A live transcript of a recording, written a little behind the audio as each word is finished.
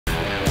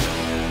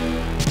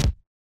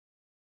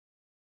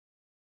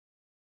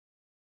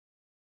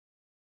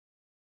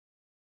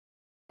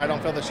I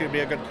don't feel that she would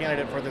be a good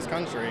candidate for this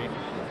country.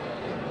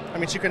 I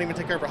mean, she couldn't even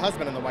take care of her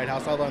husband in the White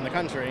House, let alone the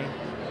country.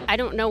 I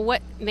don't know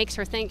what makes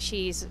her think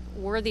she's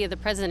worthy of the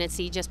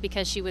presidency just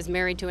because she was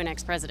married to an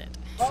ex-president.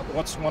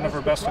 What's one of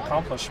her best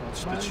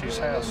accomplishments that she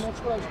has?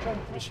 I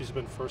mean, she's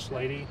been First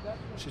Lady,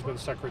 she's been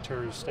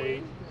Secretary of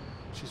State,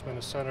 she's been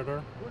a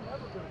senator.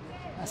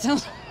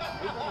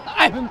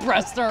 I'm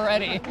impressed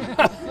already.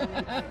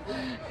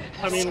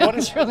 I mean, what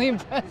is really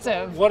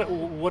impressive?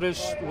 What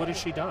has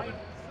she done?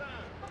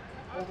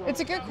 It's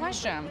a good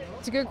question.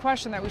 It's a good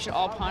question that we should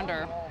all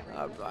ponder.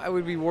 I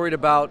would be worried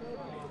about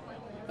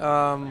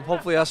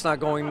hopefully us not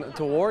going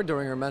to war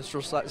during her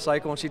menstrual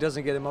cycle and she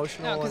doesn't get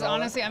emotional. No, because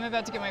honestly, I'm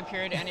about to get my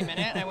period any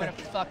minute, and I want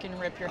to fucking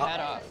rip your head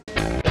off.